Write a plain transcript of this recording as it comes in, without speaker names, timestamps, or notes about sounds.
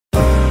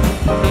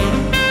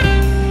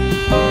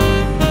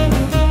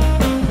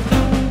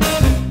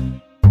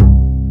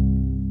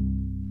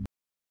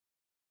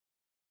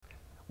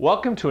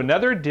Welcome to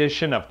another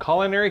edition of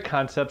Culinary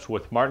Concepts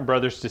with Martin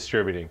Brothers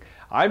Distributing.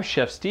 I'm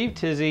Chef Steve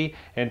Tizzy,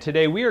 and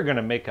today we are going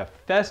to make a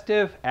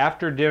festive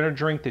after-dinner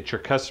drink that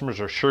your customers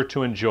are sure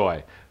to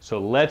enjoy. So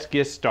let's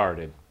get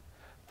started.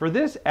 For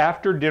this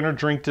after-dinner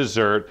drink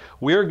dessert,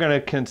 we are going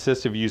to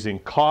consist of using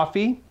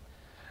coffee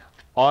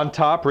on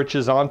top,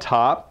 Rich's on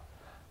top,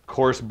 of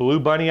course Blue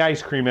Bunny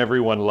ice cream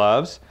everyone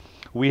loves.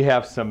 We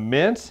have some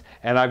mints,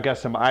 and I've got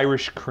some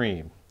Irish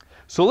cream.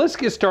 So let's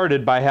get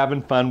started by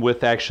having fun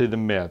with actually the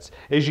mints.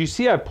 As you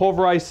see, I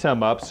pulverized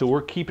some up, so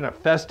we're keeping it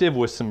festive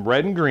with some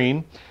red and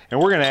green, and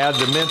we're going to add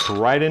the mints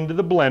right into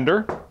the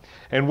blender,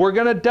 and we're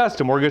going to dust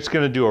them. We're just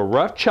going to do a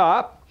rough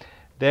chop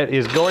that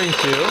is going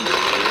to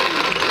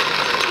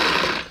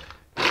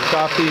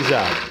chop these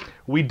up.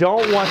 We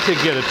don't want to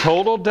get a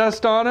total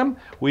dust on them.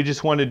 We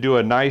just want to do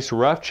a nice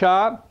rough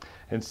chop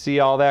and see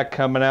all that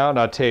coming out. And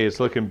I'll tell you, it's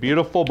looking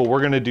beautiful, but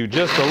we're going to do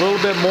just a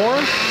little bit more.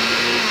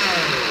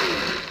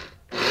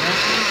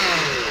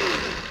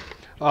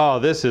 Oh,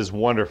 this is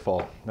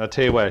wonderful. I'll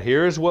tell you what,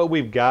 here's what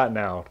we've got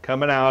now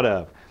coming out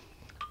of.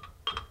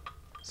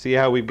 See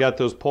how we've got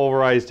those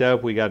pulverized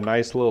up? We got a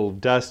nice little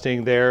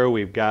dusting there.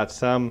 We've got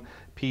some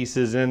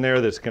pieces in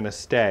there that's going to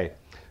stay.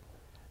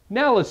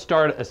 Now let's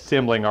start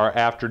assembling our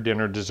after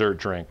dinner dessert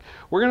drink.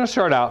 We're going to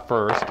start out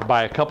first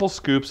by a couple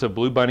scoops of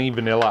Blue Bunny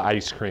vanilla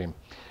ice cream.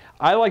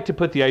 I like to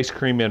put the ice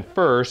cream in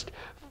first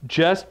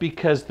just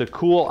because the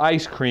cool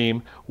ice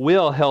cream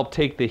will help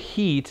take the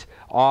heat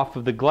off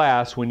of the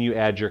glass when you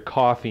add your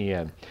coffee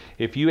in.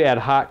 If you add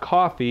hot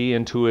coffee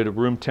into a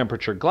room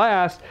temperature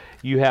glass,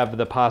 you have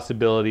the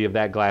possibility of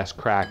that glass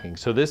cracking.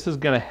 So this is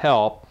going to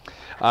help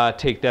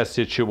take that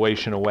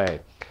situation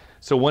away.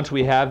 So once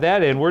we have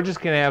that in, we're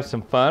just going to have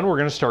some fun. We're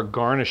going to start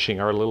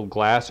garnishing our little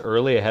glass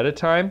early ahead of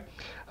time.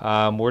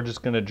 We're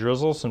just going to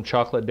drizzle some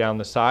chocolate down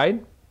the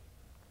side.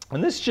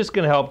 And this is just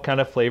going to help kind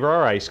of flavor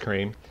our ice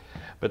cream.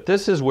 But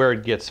this is where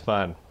it gets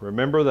fun.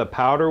 Remember the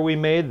powder we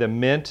made, the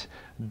mint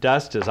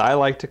dust as I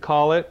like to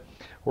call it?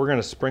 We're going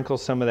to sprinkle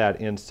some of that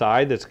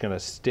inside that's going to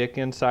stick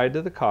inside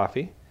to the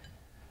coffee,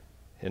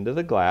 into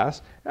the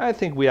glass. I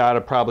think we ought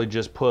to probably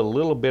just put a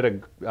little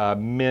bit of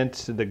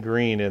mint, the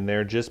green in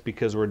there, just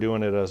because we're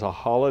doing it as a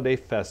holiday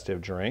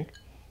festive drink.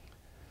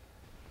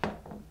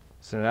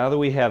 So now that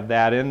we have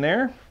that in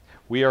there,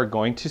 we are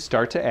going to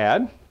start to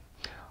add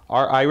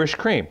our Irish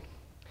cream.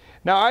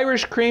 Now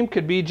Irish cream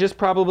could be just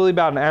probably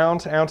about an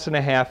ounce, ounce and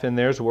a half in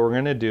there is what we're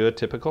going to do, a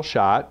typical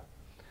shot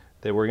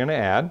that we're going to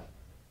add.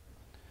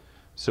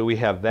 So we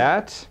have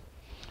that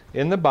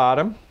in the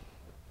bottom.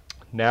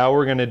 Now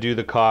we're going to do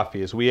the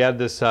coffee. As we add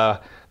this, the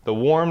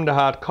warm to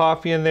hot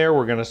coffee in there,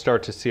 we're going to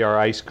start to see our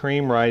ice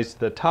cream rise to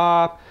the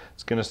top.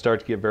 It's going to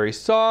start to get very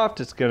soft.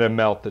 It's going to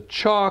melt the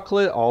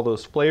chocolate. All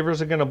those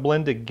flavors are going to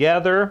blend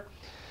together,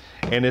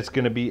 and it's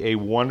going to be a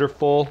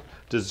wonderful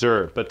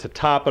dessert. But to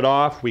top it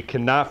off, we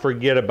cannot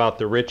forget about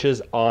the Rich's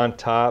on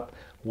top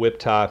whipped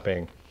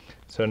topping.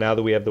 So now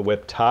that we have the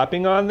whipped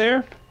topping on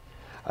there,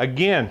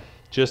 again,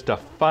 just a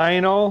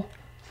final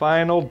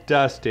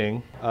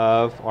dusting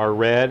of our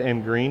red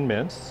and green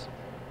mints.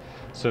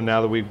 So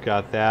now that we've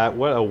got that,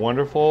 what a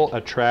wonderful,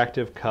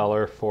 attractive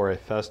color for a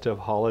festive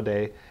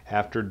holiday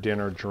after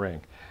dinner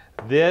drink.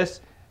 This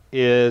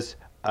is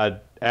an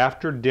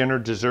after dinner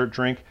dessert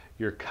drink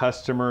your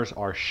customers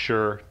are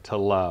sure to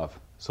love.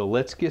 So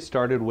let's get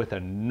started with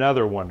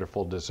another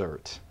wonderful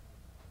dessert.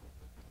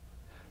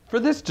 For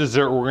this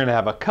dessert, we're going to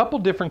have a couple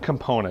different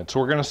components.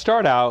 We're going to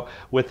start out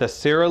with a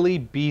Sara Lee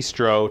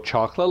Bistro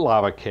chocolate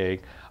lava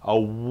cake, a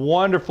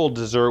wonderful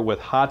dessert with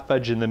hot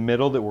fudge in the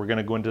middle that we're going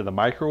to go into the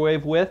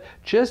microwave with,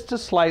 just to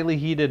slightly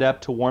heat it up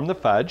to warm the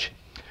fudge.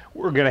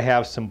 We're going to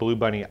have some Blue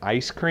Bunny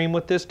ice cream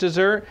with this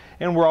dessert,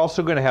 and we're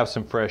also going to have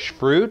some fresh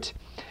fruit,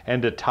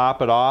 and to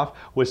top it off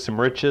with some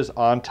Rich's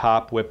on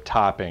top whipped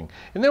topping.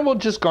 And then we'll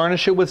just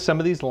garnish it with some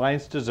of these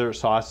Lion's dessert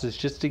sauces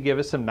just to give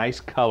it some nice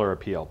color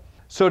appeal.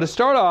 So to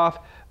start off,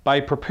 by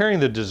preparing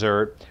the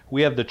dessert,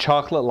 we have the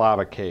chocolate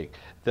lava cake,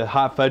 the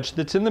hot fudge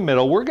that's in the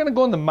middle. We're going to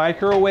go in the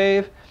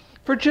microwave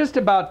for just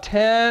about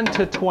 10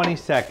 to 20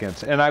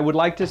 seconds. And I would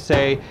like to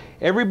say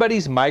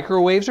everybody's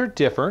microwaves are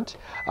different.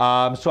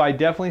 So I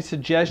definitely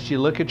suggest you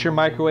look at your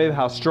microwave,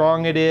 how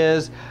strong it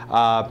is.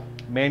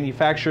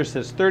 Manufacturer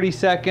says 30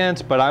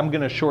 seconds, but I'm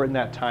going to shorten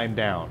that time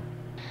down.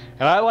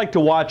 And I like to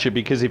watch it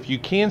because if you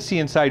can see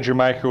inside your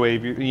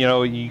microwave,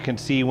 you can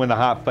see when the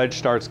hot fudge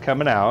starts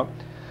coming out.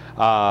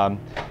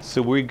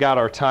 So we've got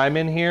our time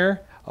in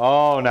here.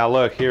 Oh, now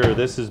look here,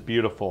 this is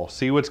beautiful.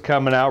 See what's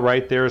coming out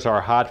right there is our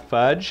hot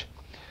fudge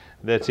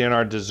that's in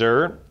our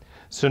dessert.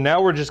 So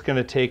now we're just going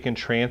to take and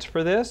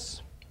transfer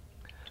this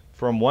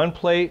from one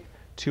plate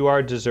to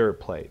our dessert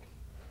plate.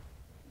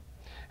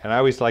 And I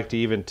always like to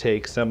even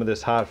take some of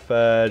this hot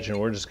fudge and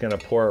we're just going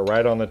to pour it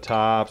right on the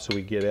top so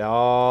we get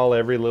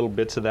every little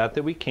bits of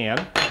that we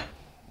can.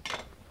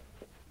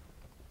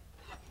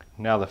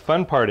 Now the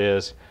fun part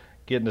is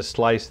getting to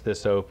slice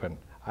this open.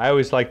 I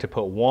always like to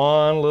put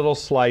one little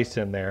slice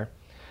in there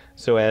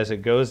so as it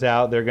goes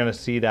out they're going to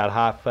see that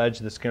hot fudge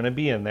that's going to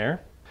be in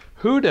there.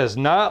 Who does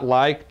not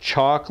like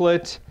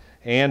chocolate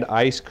and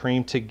ice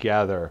cream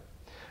together.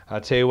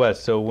 I'll tell you what,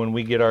 so when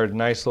we get our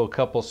nice little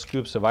couple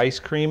scoops of ice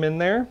cream in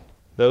there,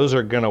 those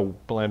are going to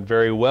blend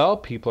very well.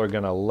 People are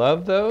going to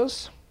love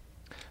those.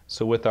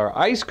 So with our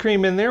ice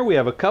cream in there, we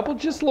have a couple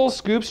just little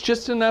scoops,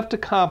 just enough to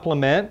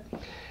complement,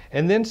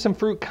 and then some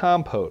fruit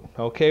compote.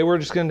 Okay, we're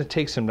just going to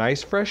take some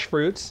nice fresh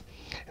fruits,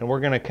 and we're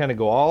going to kind of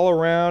go all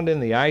around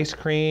in the ice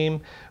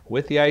cream,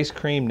 with the ice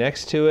cream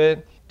next to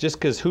it, just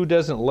because who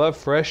doesn't love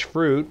fresh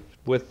fruit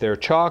with their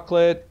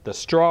chocolate, the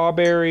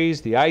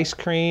strawberries, the ice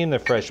cream, the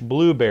fresh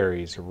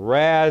blueberries,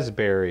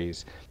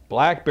 raspberries,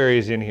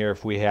 blackberries in here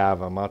if we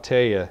have them. I'll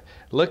tell you,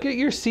 look at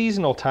your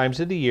seasonal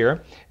times of the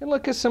year and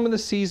look at some of the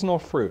seasonal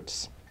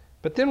fruits.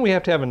 But then we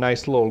have to have a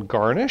nice little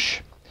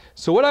garnish.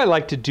 So what I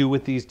like to do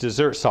with these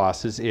dessert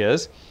sauces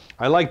is,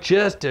 I like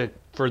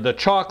for the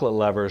chocolate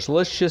lovers,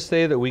 let's just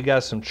say that we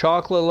got some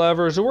chocolate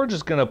lovers, and we're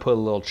just gonna put a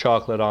little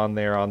chocolate on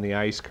there on the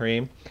ice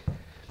cream.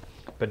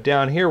 But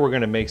down here we're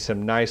gonna make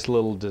some nice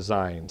little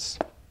designs.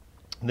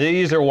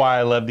 These are why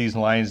I love these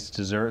Lion's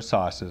dessert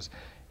sauces,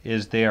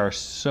 is they are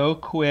so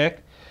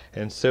quick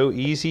and so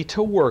easy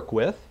to work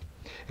with.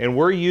 And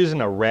we're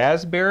using a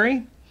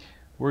raspberry,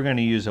 we're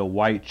gonna use a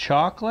white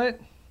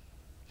chocolate,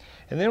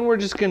 and then we're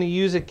just going to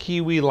use a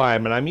kiwi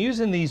lime. And I'm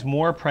using these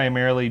more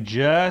primarily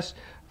just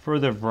for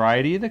the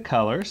variety of the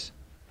colors.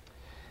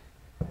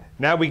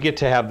 Now we get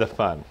to have the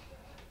fun.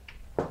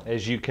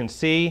 As you can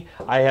see,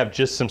 I have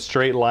just some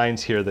straight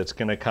lines here that's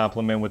going to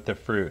complement with the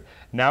fruit.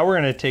 Now we're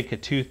going to take a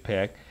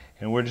toothpick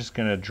and we're just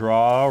going to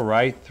draw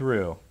right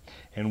through.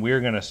 And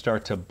we're going to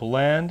start to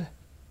blend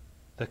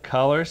the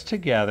colors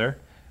together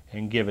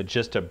and give it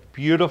just a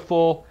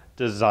beautiful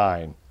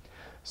design.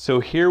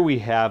 So here we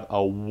have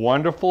a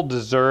wonderful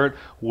dessert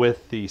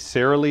with the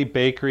Sara Lee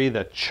Bakery,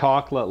 the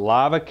chocolate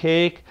lava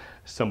cake,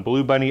 some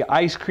Blue Bunny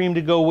ice cream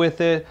to go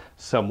with it,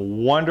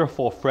 some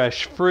wonderful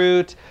fresh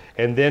fruit,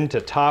 and then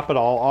to top it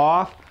all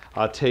off,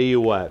 I'll tell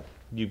you what,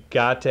 you've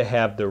got to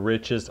have the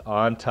Riches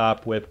on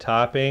top whipped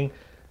topping,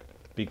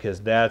 because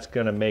that's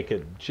going to make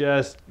it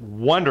just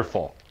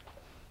wonderful.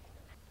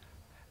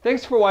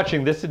 Thanks for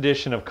watching this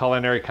edition of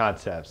Culinary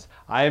Concepts.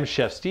 I am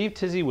Chef Steve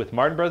Tizzy with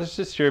Martin Brothers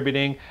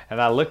Distributing,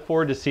 and I look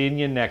forward to seeing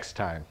you next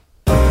time.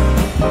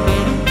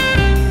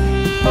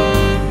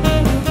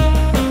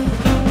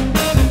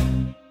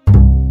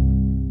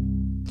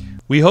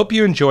 We hope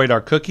you enjoyed our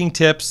cooking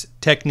tips,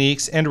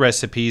 techniques, and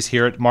recipes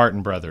here at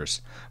Martin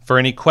Brothers. For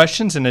any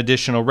questions and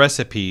additional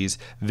recipes,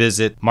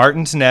 visit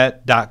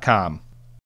martinsnet.com.